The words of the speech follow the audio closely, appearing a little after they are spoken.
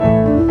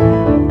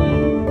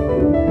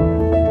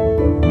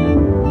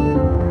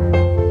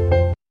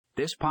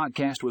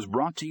podcast was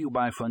brought to you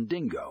by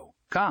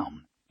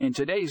Fundingo.com. In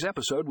today's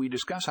episode, we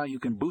discuss how you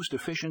can boost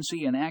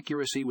efficiency and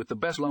accuracy with the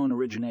best loan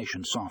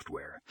origination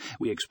software.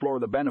 We explore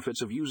the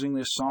benefits of using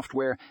this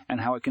software and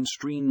how it can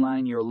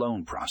streamline your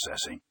loan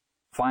processing.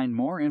 Find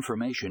more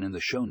information in the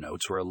show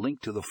notes or a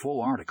link to the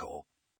full article.